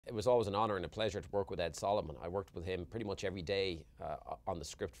it was always an honor and a pleasure to work with Ed Solomon. I worked with him pretty much every day on the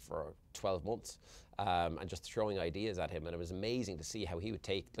script for 12 months and just throwing ideas at him. And it was amazing to see how he would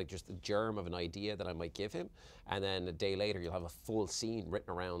take like just the germ of an idea that I might give him, and then a day later you'll have a full scene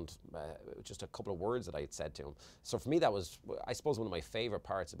written around just a couple of words that I had said to him. So for me, that was, I suppose, one of my favorite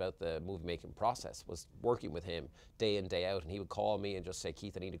parts about the movie making process was working with him day in, day out. And he would call me and just say,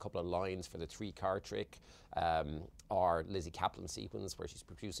 Keith, I need a couple of lines for the 3-car trick, or Lizzie Kaplan sequence where she's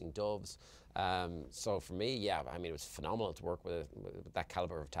producing doves. So for me, yeah, I mean, it was phenomenal to work with that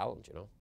caliber of talent, you know.